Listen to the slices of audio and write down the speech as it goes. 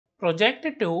Project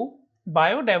 2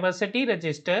 Biodiversity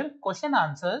Register Question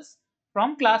Answers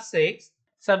from Class 6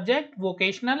 Subject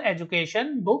Vocational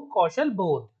Education Book Kaushal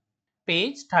Bodh.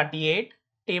 Page 38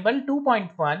 Table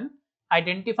 2.1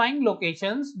 Identifying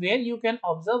locations where you can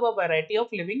observe a variety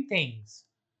of living things.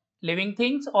 Living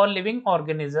things or living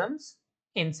organisms,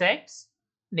 insects,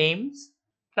 names.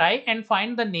 Try and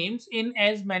find the names in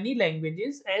as many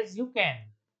languages as you can.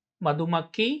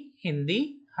 Madhumakhi,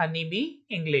 Hindi, honeybee,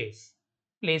 English.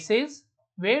 Places,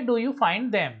 where do you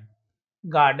find them?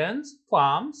 Gardens,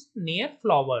 farms, near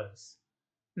flowers.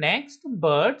 Next,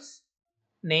 birds.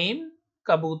 Name,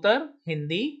 kabutar,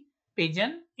 Hindi,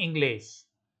 pigeon, English.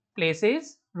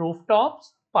 Places,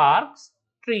 rooftops, parks,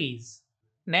 trees.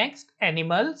 Next,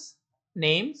 animals.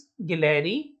 Names,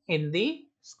 gilheri,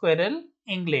 Hindi, squirrel,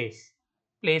 English.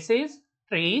 Places,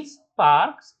 trees,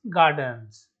 parks,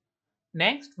 gardens.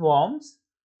 Next, worms.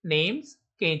 Names,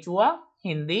 Quechua,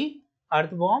 Hindi,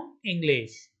 earthworm,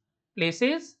 English.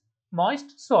 Places,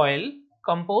 moist soil,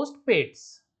 compost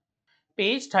pits.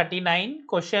 Page 39,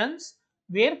 questions.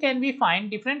 Where can we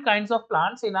find different kinds of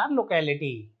plants in our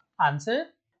locality? Answer,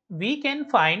 we can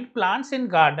find plants in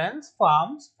gardens,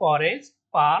 farms, forests,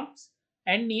 parks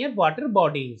and near water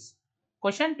bodies.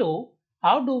 Question 2,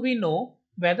 how do we know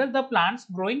whether the plants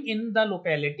growing in the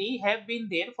locality have been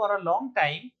there for a long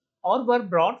time or were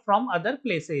brought from other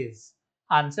places?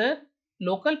 Answer,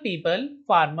 local people,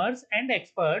 farmers and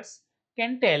experts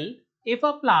can tell if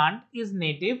a plant is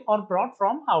native or brought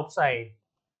from outside.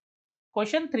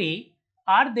 Question 3.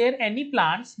 Are there any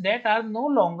plants that are no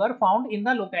longer found in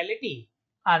the locality?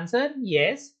 Answer,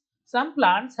 yes. Some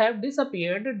plants have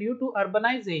disappeared due to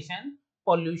urbanization,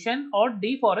 pollution or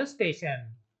deforestation.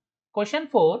 Question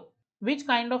 4. Which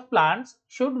kind of plants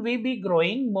should we be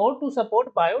growing more to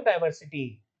support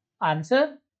biodiversity?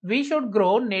 Answer, we should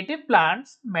grow native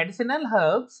plants, medicinal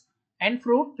herbs and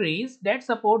fruit trees that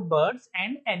support birds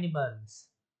and animals.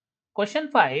 Question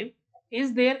 5.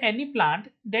 Is there any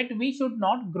plant that we should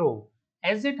not grow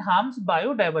as it harms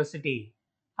biodiversity?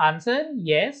 Answer,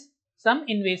 yes. Some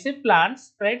invasive plants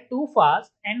spread too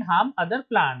fast and harm other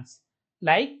plants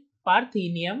like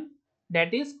Parthenium,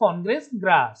 that is Congress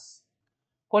grass.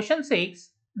 Question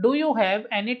 6. Do you have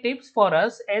any tips for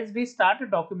us as we start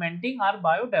documenting our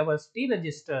biodiversity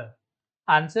register?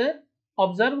 Answer,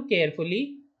 observe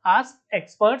carefully, ask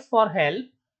experts for help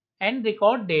and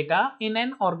record data in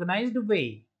an organized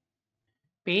way.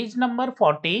 Page number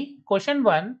 40, question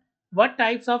 1. What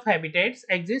types of habitats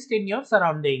exist in your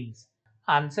surroundings?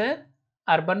 Answer,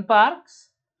 urban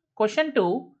parks. Question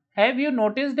 2. Have you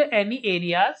noticed any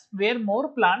areas where more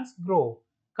plants grow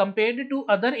compared to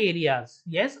other areas?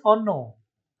 Yes or no?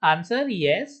 Answer,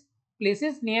 yes.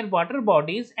 Places near water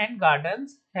bodies and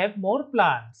gardens have more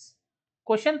plants.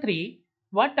 Question 3.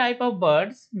 What type of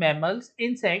birds, mammals,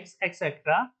 insects,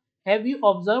 etc. have you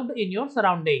observed in your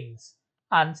surroundings?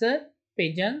 Answer,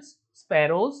 pigeons,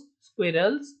 sparrows,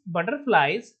 squirrels,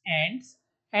 butterflies, ants,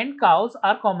 and cows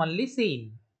are commonly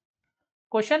seen.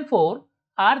 Question 4.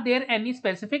 Are there any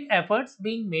specific efforts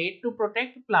being made to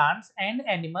protect plants and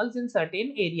animals in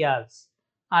certain areas?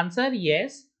 Answer,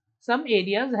 yes. Some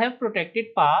areas have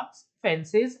protected parks,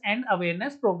 fences, and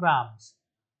awareness programs.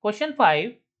 Question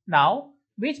 5. Now,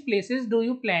 which places do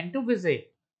you plan to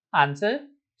visit? Answer,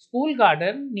 school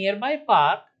garden, nearby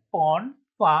park, pond,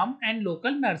 farm, and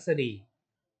local nursery.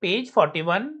 Page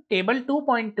 41, Table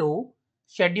 2.2,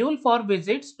 Schedule for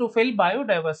visits to fill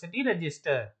Biodiversity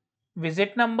Register.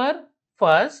 Visit number,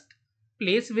 first,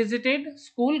 place visited,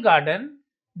 school garden,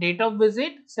 date of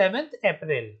visit 7th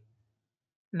April.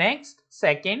 Next,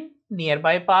 second,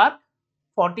 nearby park,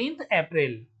 14th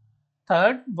April.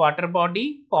 Third, water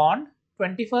body, pond,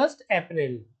 21st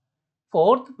April.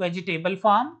 Fourth, vegetable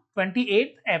farm,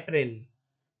 28th April.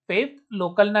 Fifth,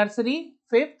 local nursery,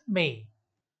 5th May.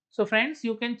 So friends,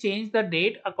 you can change the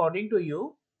date according to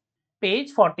you.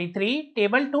 Page 43,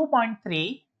 Table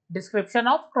 2.3, Description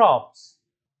of crops.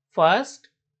 First,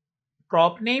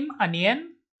 crop name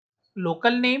onion,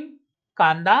 local name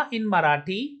kanda in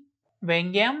Marathi,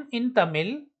 Vengyam in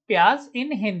Tamil, Pyaz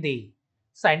in Hindi.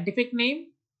 Scientific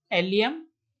name Allium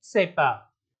cepa.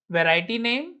 Variety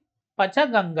name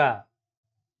Pachaganga.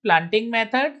 Planting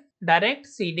method direct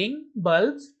seeding,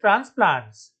 bulbs,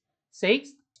 transplants.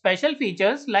 6. Special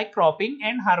features like cropping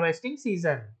and harvesting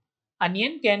season.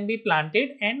 Onion can be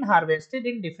planted and harvested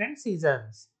in different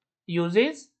seasons.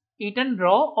 Uses eaten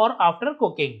raw or after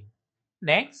cooking.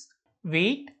 Next,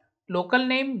 wheat, local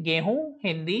name Gehu,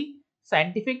 Hindi,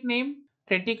 scientific name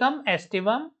Triticum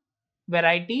aestivum,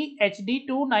 variety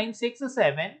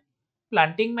HD2967,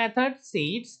 planting method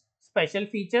seeds, special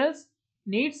features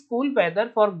needs cool weather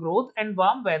for growth and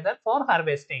warm weather for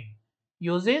harvesting.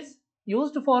 Uses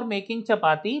used for making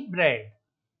chapati bread.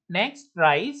 Next,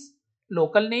 rice.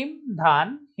 Local name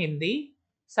dhan, Hindi.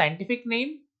 Scientific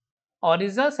name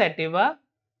Oryza sativa.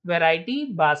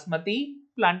 Variety basmati.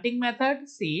 Planting method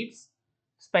seeds.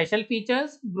 Special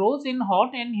features grows in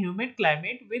hot and humid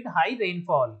climate with high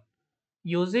rainfall.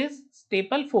 Uses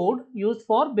staple food used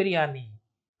for biryani.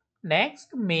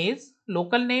 Next, maize.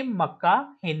 Local name makka,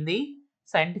 Hindi.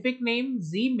 Scientific name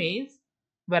Z maize.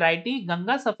 Variety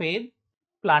Ganga Safed.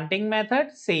 Planting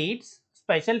method seeds.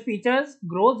 Special features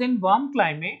grows in warm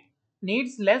climate.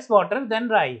 Needs less water than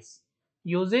rice.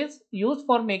 Uses used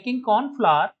for making corn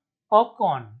flour,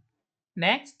 popcorn.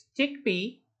 Next,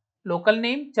 chickpea. Local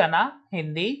name chana,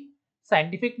 Hindi.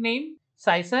 Scientific name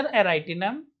Cicer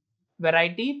eritinum.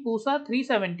 Variety Pusa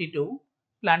 372.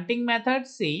 Planting method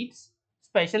seeds.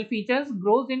 Special features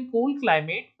grows in cool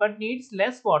climate but needs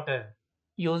less water.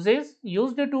 Uses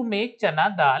used to make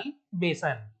chana dal,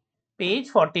 besan. Page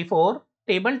 44,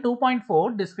 Table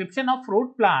 2.4 Description of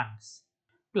fruit plants.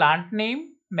 Plant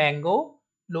name mango,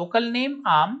 local name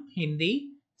aam,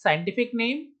 Hindi, scientific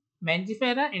name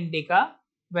Mangifera indica,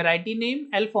 variety name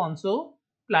Alfonso,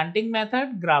 planting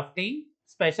method grafting,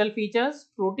 special features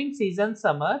fruiting season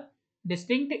summer,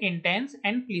 distinct intense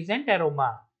and pleasant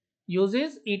aroma.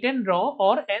 Uses eaten raw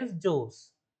or as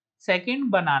juice.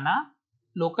 Second, banana,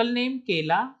 local name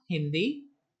Kela, Hindi,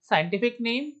 scientific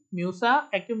name Musa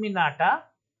acuminata,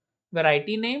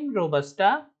 variety name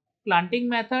Robusta, planting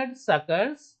method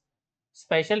suckers,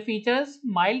 special features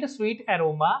mild sweet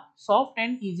aroma, soft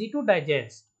and easy to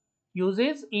digest.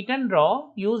 Uses eaten raw,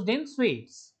 used in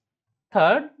sweets.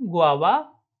 Third, guava,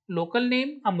 local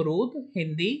name Amrud,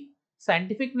 Hindi,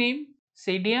 scientific name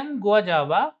Pseudium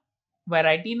guajava,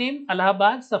 variety name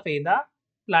Allahabad Safeda,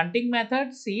 planting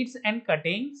method seeds and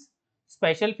cuttings,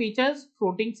 special features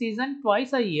fruiting season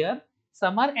twice a year,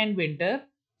 summer and winter,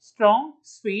 strong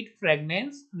sweet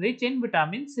fragrance, rich in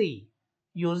vitamin C.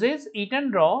 Uses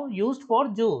eaten raw, used for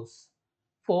juice.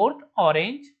 Fourth,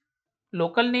 orange,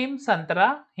 local name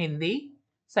Santra, Hindi,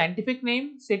 scientific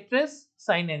name Citrus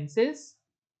sinensis,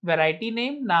 variety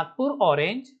name Nagpur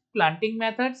orange, planting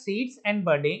method seeds and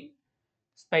budding,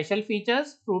 special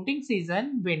features fruiting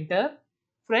season winter,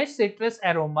 fresh citrus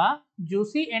aroma,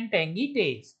 juicy and tangy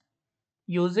taste.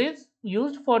 Uses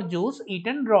used for juice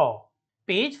eaten raw.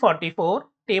 Page 44,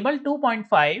 Table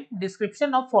 2.5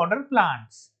 Description of fodder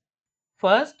plants.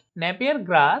 First, Napier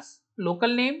grass,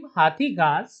 local name Hathi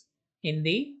Ghas,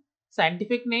 Hindi,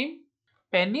 scientific name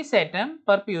Pennisetum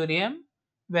purpureum,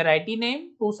 variety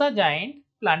name Pusa giant,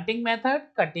 planting method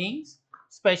cuttings,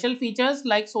 special features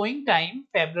like sowing time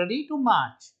February to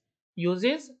March,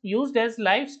 uses used as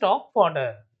livestock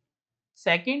fodder.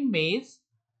 Second, maize,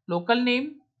 local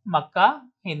name Makka,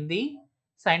 Hindi,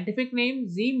 scientific name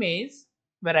Z maize,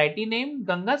 variety name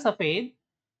Ganga Safed,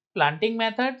 planting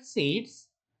method seeds,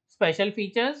 special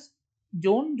features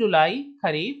June, July,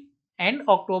 Kharif and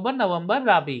October, November,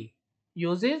 Rabi.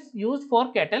 Uses used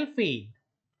for cattle feed.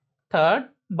 Third,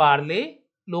 barley,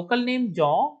 local name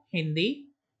jaw, Hindi,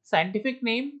 scientific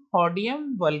name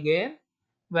Hordeum vulgare,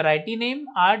 variety name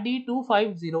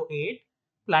RD2508,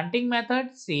 planting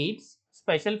method seeds,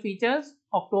 special features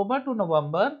October to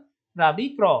November,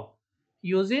 Rabi crop.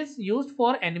 Uses used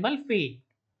for animal feed.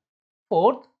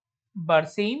 Fourth,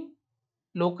 Barsim,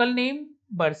 local name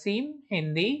Barsim,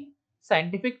 Hindi,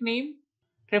 scientific name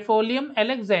Trifolium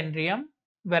alexandrium,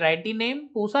 variety name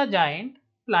Pusa giant,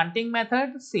 planting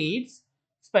method seeds,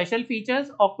 special features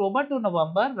October to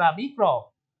November, Rabi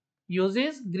crop.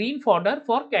 Uses green fodder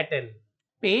for cattle.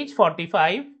 Page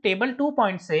 45, Table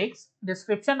 2.6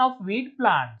 Description of weed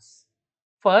plants.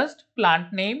 First,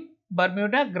 plant name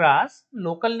Bermuda grass,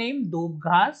 local name Doob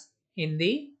ghas,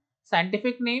 Hindi,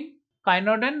 scientific name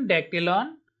Kynodon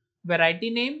dactylon, variety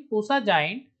name Pusa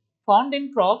giant, found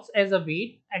in crops as a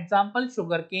weed, example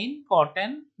sugarcane,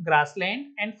 cotton, grassland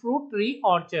and fruit tree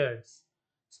orchards.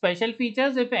 Special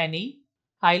features if any,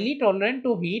 highly tolerant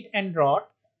to heat and drought,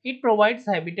 it provides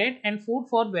habitat and food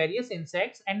for various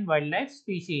insects and wildlife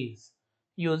species.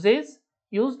 Uses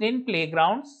used in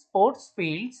playgrounds, sports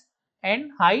fields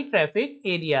and high traffic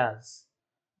areas.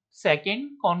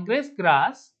 Second, Congress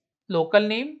grass, local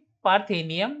name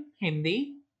Parthenium,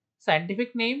 Hindi,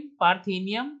 scientific name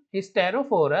Parthenium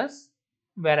hysterophorus,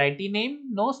 variety name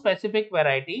no specific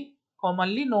variety,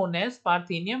 commonly known as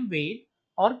Parthenium weed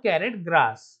or carrot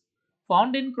grass,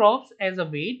 found in crops as a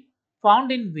weed,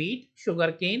 found in wheat,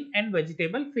 sugarcane and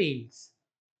vegetable fields.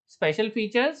 Special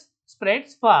features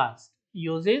spreads fast,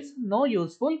 uses no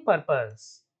useful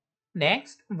purpose.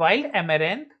 Next, wild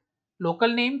amaranth, local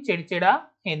name Chidchida,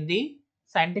 Hindi,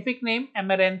 Scientific name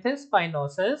Amaranthus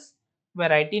spinosus.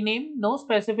 Variety name no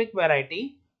specific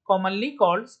variety, commonly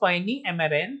called spiny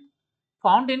amaranth.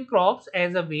 Found in crops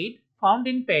as a weed, found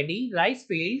in paddy, rice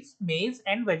fields, maize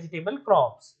and vegetable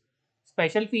crops.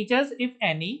 Special features if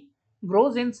any,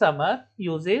 grows in summer,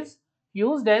 used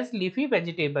as leafy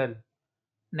vegetable.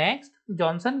 Next,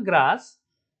 Johnson grass.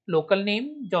 Local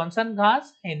name Johnson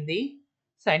grass, Hindi.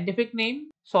 Scientific name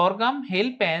Sorghum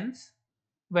hill pans.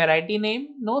 Variety name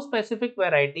no specific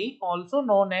variety, also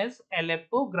known as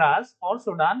Aleppo grass or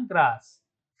Sudan grass.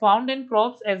 Found in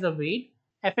crops as a weed,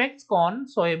 affects corn,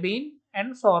 soybean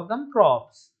and sorghum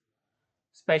crops.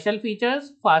 Special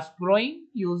features fast growing,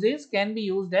 uses can be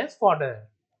used as fodder.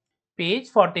 Page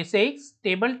 46,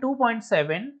 Table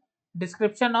 2.7,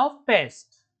 Description of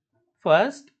pest.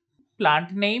 First,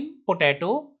 plant name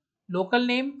potato, local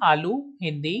name aloo,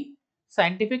 Hindi,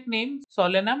 scientific name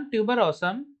Solanum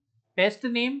tuberosum, pest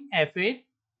name aphid,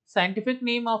 scientific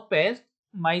name of pest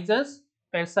Myzus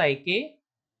persicale,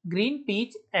 green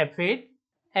peach aphid,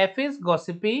 Apis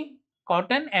gossypi,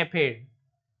 cotton aphid.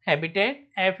 Habitat: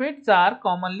 aphids are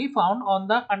commonly found on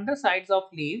the undersides of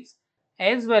leaves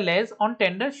as well as on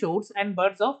tender shoots and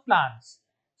buds of plants.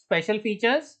 Special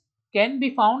features can be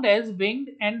found as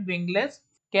winged and wingless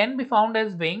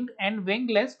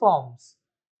forms.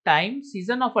 Time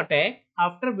season of attack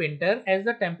after winter as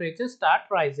the temperatures start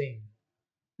rising.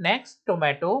 Next,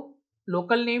 tomato.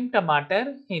 Local name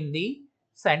tomater, Hindi.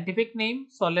 Scientific name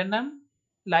Solanum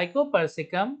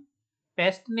lycopersicum.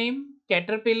 Pest name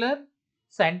caterpillar.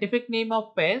 Scientific name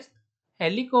of pest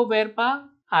Helicoverpa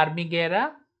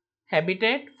armigera.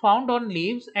 Habitat found on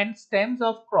leaves and stems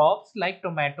of crops like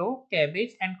tomato,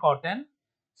 cabbage and cotton.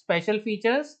 Special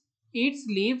features eats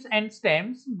leaves and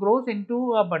stems, grows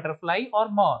into a butterfly or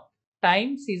moth.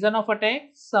 Time season of attack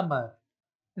summer.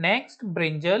 Next,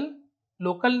 brinjal.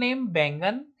 Local name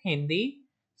Bengan, Hindi.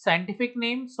 Scientific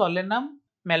name Solanum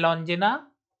melongena.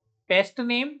 Pest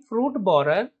name fruit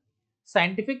borer.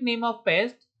 Scientific name of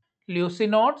pest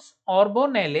Leucinodes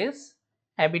orbonellis.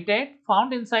 Habitat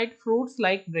found inside fruits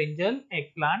like brinjal,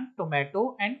 eggplant,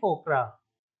 tomato and okra.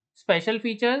 Special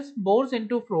features bores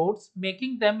into fruits,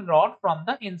 making them rot from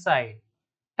the inside.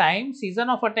 Time season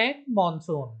of attack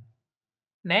monsoon.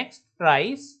 Next,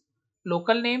 rice.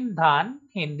 Local name Dhan,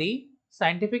 Hindi.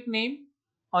 Scientific name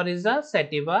Oryza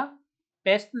sativa.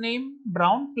 Pest name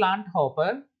brown plant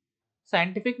hopper.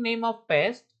 Scientific name of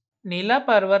pest Nila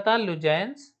parvata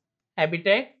lugens.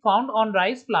 Habitat found on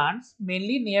rice plants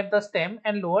mainly near the stem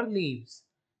and lower leaves.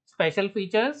 Special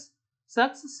features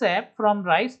sucks sap from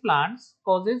rice plants,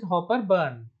 causes hopper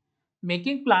burn,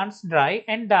 making plants dry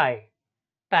and die.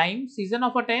 Time season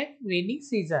of attack rainy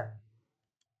season.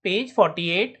 Page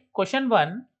 48, question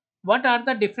 1. What are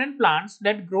the different plants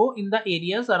that grow in the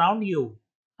areas around you?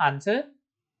 Answer.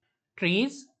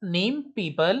 Trees, neem,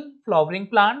 peepal, flowering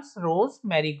plants, rose,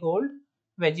 marigold,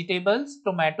 vegetables,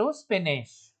 tomato, spinach.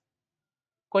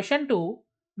 Question 2.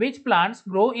 Which plants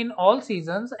grow in all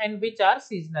seasons and which are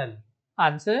seasonal?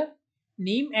 Answer.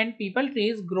 Neem and peepal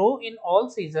trees grow in all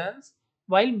seasons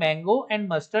while mango and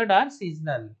mustard are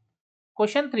seasonal.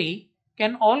 Question 3.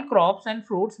 Can all crops and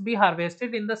fruits be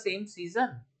harvested in the same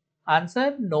season?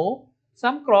 Answer. No.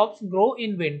 Some crops grow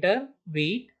in winter,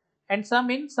 wheat, and some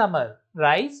in summer,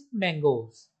 rice,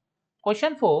 mangoes.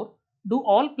 Question 4. Do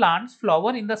all plants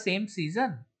flower in the same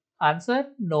season? Answer.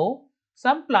 No.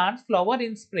 Some plants flower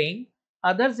in spring,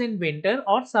 others in winter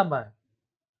or summer.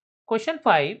 Question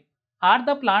 5. Are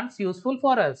the plants useful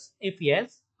for us? If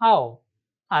yes, how?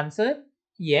 Answer.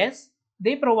 Yes.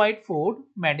 They provide food,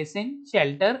 medicine,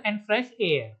 shelter and fresh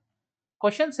air.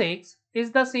 Question 6.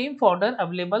 Is the same fodder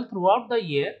available throughout the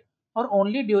year or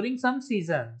only during some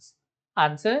seasons?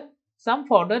 Answer. Some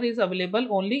fodder is available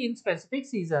only in specific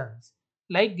seasons,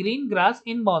 like green grass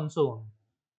in monsoon.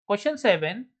 Question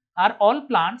 7. Are all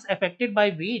plants affected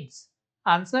by weeds?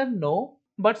 Answer. No,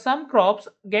 but some crops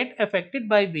get affected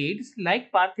by weeds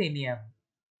like parthenium.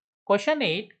 Question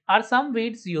 8. Are some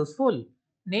weeds useful?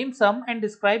 Name some and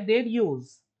describe their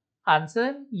use.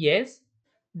 Answer. Yes.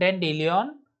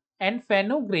 Dandelion and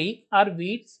fenugreek are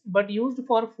weeds but used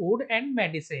for food and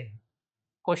medicine.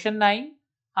 Question 9.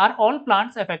 Are all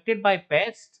plants affected by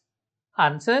pests?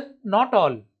 Answer. Not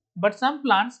all, but some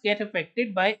plants get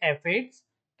affected by aphids,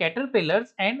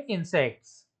 caterpillars and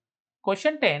insects.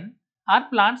 Question 10. Are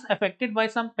plants affected by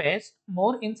some pests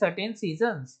more in certain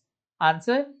seasons?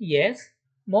 Answer. Yes.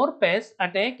 More pests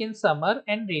attack in summer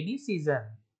and rainy season.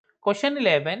 Question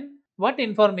 11. What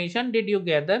information did you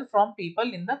gather from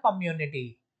people in the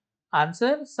community?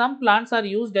 Answer. Some plants are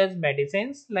used as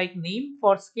medicines like neem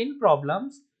for skin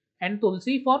problems and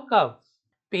tulsi for cough.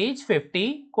 Page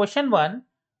 50. Question 1.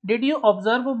 Did you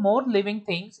observe more living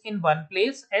things in one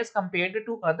place as compared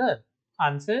to other?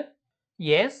 Answer: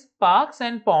 yes, parks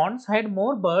and ponds had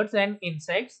more birds and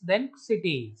insects than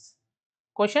cities.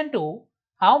 Question 2.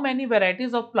 How many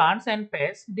varieties of plants and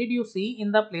pests did you see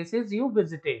in the places you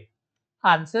visited?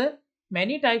 Answer: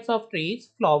 many types of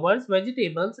trees, flowers,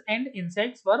 vegetables and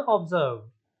insects were observed.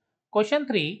 Question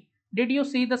 3. Did you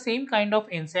see the same kind of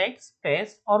insects,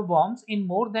 pests or worms in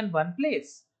more than one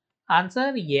place?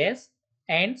 Answer: yes.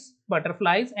 Ants,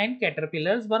 butterflies and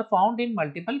caterpillars were found in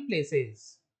multiple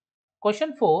places.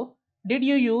 Question 4. Did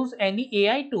you use any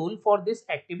AI tool for this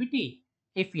activity?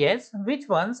 If yes, which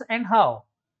ones and how?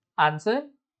 Answer: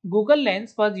 Google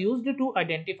Lens was used to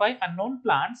identify unknown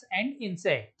plants and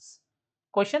insects.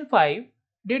 Question 5.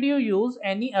 Did you use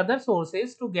any other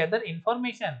sources to gather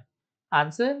information?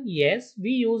 Answer: yes,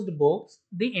 we used books,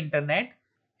 the internet,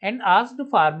 and asked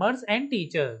farmers and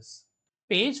teachers.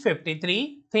 Page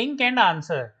 53. Think and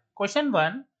answer. Question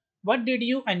 1. What did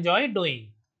you enjoy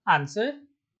doing? Answer: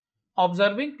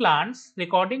 observing plants,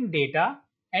 recording data,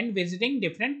 and visiting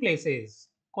different places.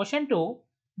 Question 2.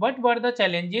 What were the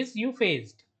challenges you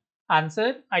faced?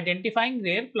 Answer: identifying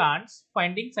rare plants,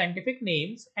 finding scientific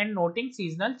names, and noting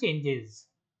seasonal changes.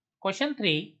 Question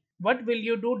 3. What will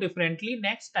you do differently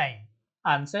next time?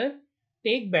 Answer: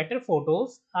 take better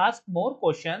photos, ask more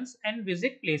questions, and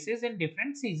visit places in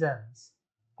different seasons.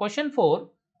 Question 4.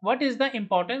 What is the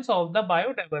importance of the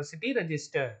Biodiversity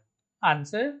Register?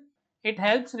 Answer: it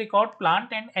helps record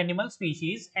plant and animal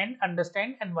species and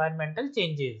understand environmental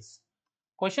changes.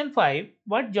 Question 5.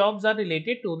 What jobs are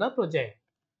related to the project?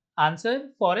 Answer: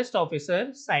 forest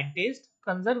officer, scientist,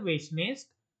 conservationist,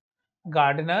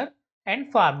 gardener,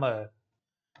 and farmer.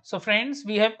 So friends,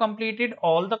 we have completed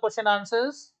all the question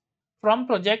answers from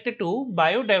project 2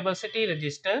 Biodiversity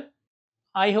Register.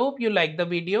 I hope you like the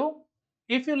video.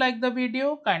 If you like the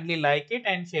video, kindly like it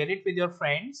and share it with your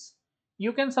friends.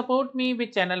 You can support me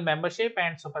with channel membership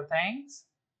and super thanks.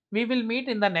 We will meet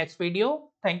in the next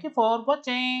video. Thank you for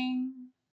watching.